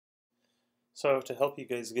So to help you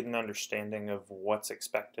guys get an understanding of what's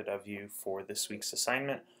expected of you for this week's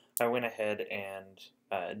assignment, I went ahead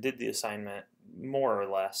and did the assignment more or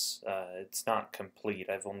less. It's not complete.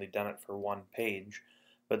 I've only done it for one page,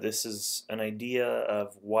 but this is an idea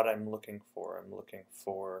of what I'm looking for. I'm looking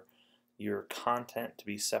for your content to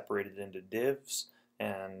be separated into divs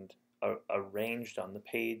and arranged on the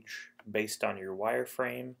page based on your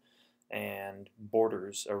wireframe and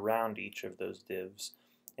borders around each of those divs.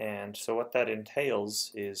 And so what that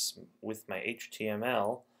entails is with my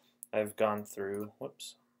HTML, I've gone through,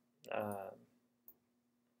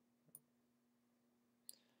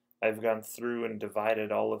 I've gone through and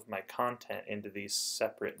divided all of my content into these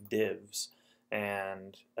separate divs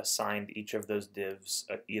and assigned each of those divs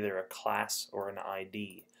either a class or an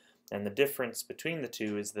ID. And the difference between the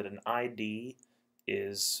two is that an ID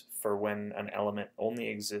is for when an element only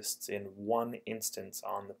exists in one instance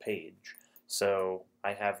on the page. So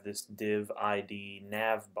I have this div ID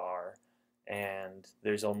navbar, and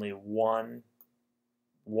there's only one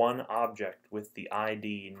object with the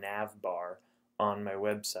ID navbar on my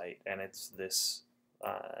website, and it's this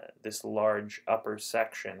this large upper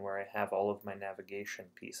section where I have all of my navigation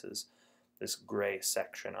pieces, this gray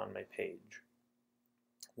section on my page.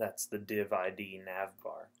 That's the div ID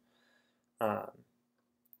navbar.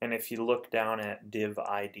 And if you look down at div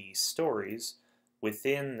ID stories,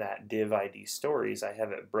 within that div ID stories, I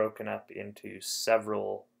have it broken up into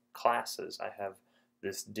several classes. I have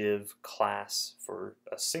this div class for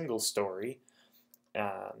a single story,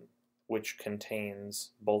 which contains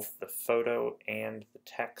both the photo and the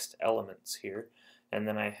text elements here. And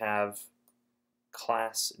then I have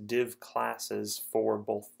div classes for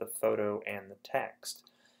both the photo and the text.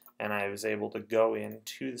 And I was able to go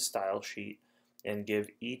into the style sheet and give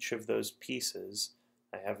each of those pieces.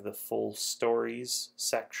 I have the full stories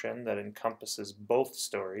section that encompasses both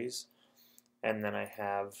stories, and then I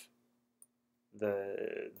have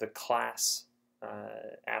the class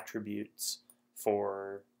attributes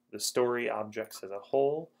for the story objects as a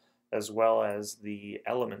whole, as well as the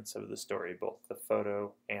elements of the story, both the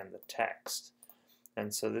photo and the text.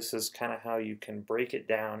 And so this is kind of how you can break it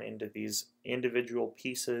down into these individual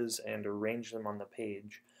pieces and arrange them on the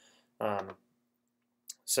page.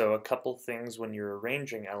 So a couple things when you're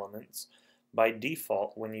arranging elements. By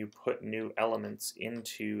default, when you put new elements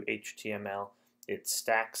into HTML, it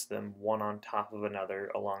stacks them one on top of another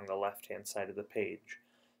along the left-hand side of the page.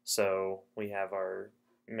 So we have our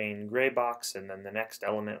main gray box, and then the next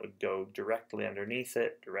element would go directly underneath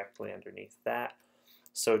it, directly underneath that.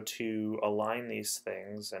 So to align these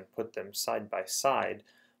things and put them side by side,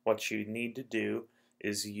 what you need to do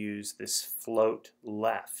is use this float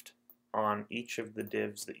left on each of the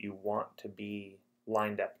divs that you want to be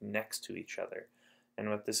lined up next to each other. And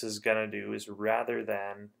what this is going to do is rather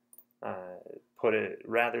than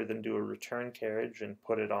do a return carriage and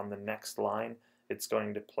put it on the next line, it's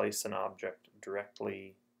going to place an object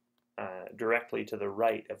directly to the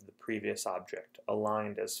right of the previous object,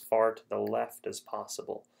 aligned as far to the left as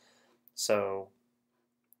possible. So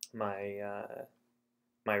my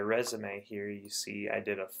resume here, you see I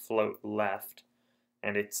did a float left,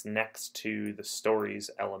 and it's next to the stories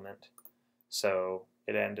element, so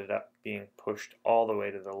it ended up being pushed all the way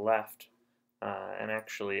to the left. And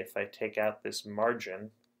actually, if I take out this margin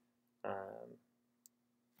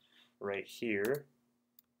right here,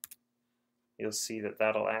 you'll see that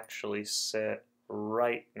that'll actually sit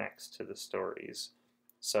right next to the stories.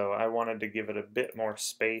 So I wanted to give it a bit more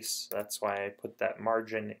space. That's why I put that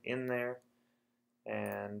margin in there.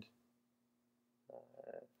 And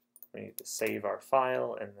we need to save our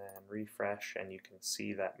file and then refresh, and you can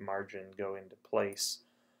see that margin go into place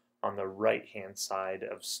on the right-hand side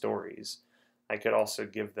of stories. I could also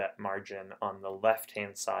give that margin on the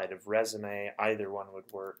left-hand side of resume. Either one would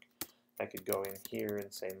work. I could go in here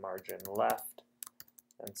and say margin left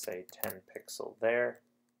and say 10 pixel there.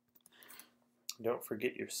 Don't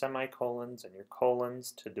forget your semicolons and your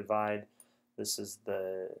colons to divide. This is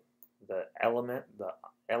the element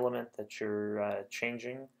that you're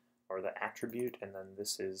changing, or the attribute, and then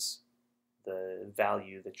this is the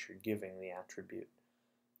value that you're giving the attribute.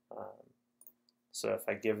 So if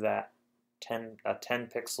I give that a 10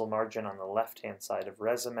 pixel margin on the left hand side of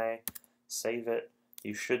resume, save it,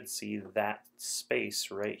 you should see that space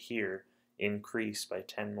right here increase by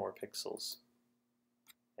 10 more pixels.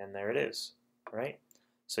 And there it is, right?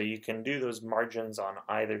 So you can do those margins on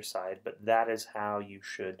either side, but that is how you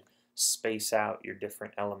should space out your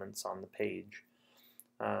different elements on the page.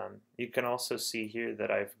 You can also see here that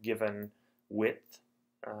I've given width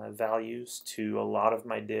values to a lot of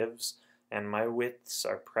my divs, and my widths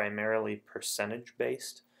are primarily percentage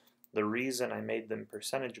based. The reason I made them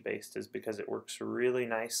percentage based is because it works really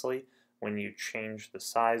nicely when you change the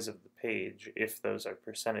size of the page if those are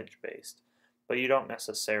percentage based. But you don't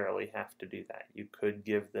necessarily have to do that. You could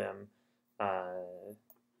give them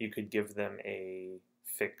a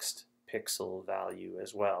fixed pixel value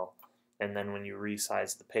as well, and then when you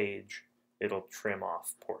resize the page, it'll trim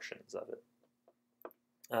off portions of it.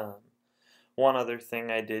 One other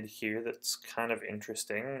thing I did here that's kind of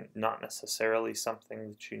interesting, not necessarily something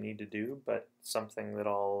that you need to do, but something that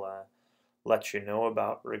I'll let you know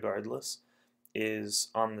about regardless, is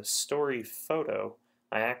on the story photo,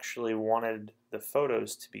 I actually wanted the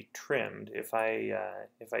photos to be trimmed. If I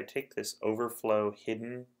take this overflow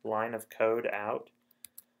hidden line of code out,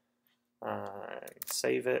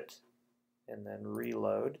 save it, and then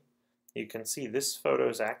reload, you can see this photo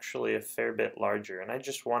is actually a fair bit larger, and I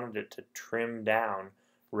just wanted it to trim down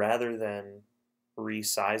rather than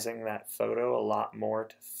resizing that photo a lot more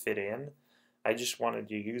to fit in. I just wanted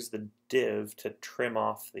to use the div to trim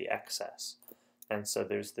off the excess. And so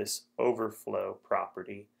there's this overflow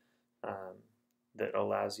property that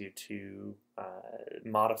allows you to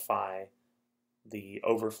modify the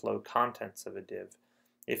overflow contents of a div.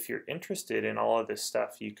 If you're interested in all of this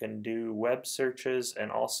stuff, you can do web searches,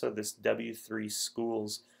 and also this W3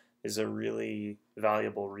 Schools is a really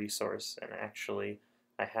valuable resource. And actually,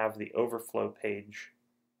 I have the overflow page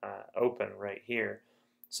open right here.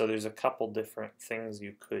 So there's a couple different things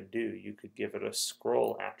you could do. You could give it a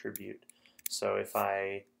scroll attribute. So if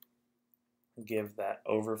I give that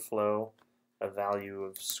overflow a value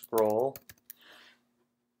of scroll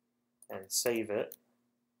and save it,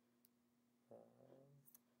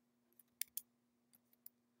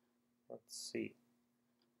 let's see.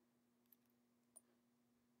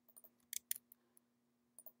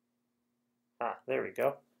 There we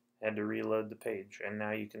go. I had to reload the page, and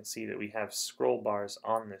now you can see that we have scroll bars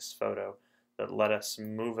on this photo that let us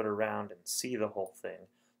move it around and see the whole thing.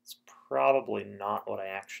 It's probably not what I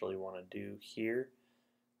actually want to do here,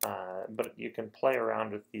 but you can play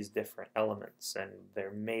around with these different elements, and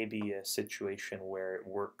there may be a situation where it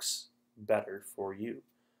works better for you.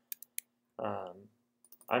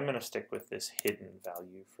 I'm going to stick with this hidden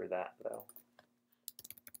value for that, though.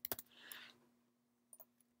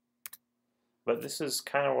 But this is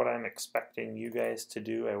kind of what I'm expecting you guys to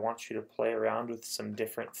do. I want you to play around with some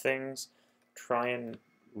different things, try and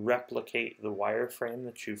replicate the wireframe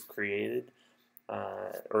that you've created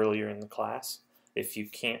earlier in the class. If you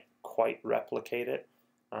can't quite replicate it,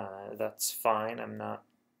 that's fine. I'm not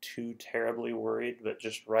too terribly worried, but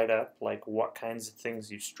just write up like what kinds of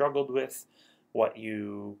things you struggled with, what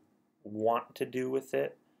you want to do with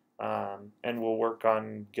it, and we'll work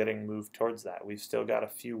on getting moved towards that. We've still got a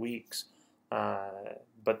few weeks,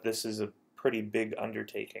 but this is a pretty big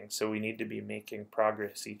undertaking, so we need to be making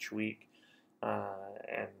progress each week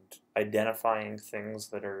and identifying things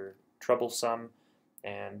that are troublesome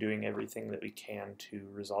and doing everything that we can to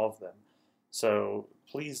resolve them. So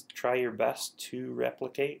please try your best to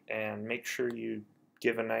replicate, and make sure you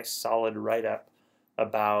give a nice solid write-up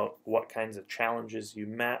about what kinds of challenges you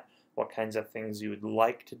met, what kinds of things you would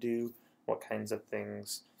like to do, what kinds of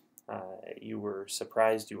things you were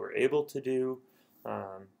surprised you were able to do,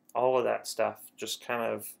 all of that stuff. Just kind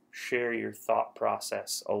of share your thought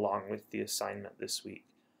process along with the assignment this week.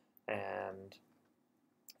 And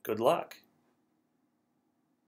good luck.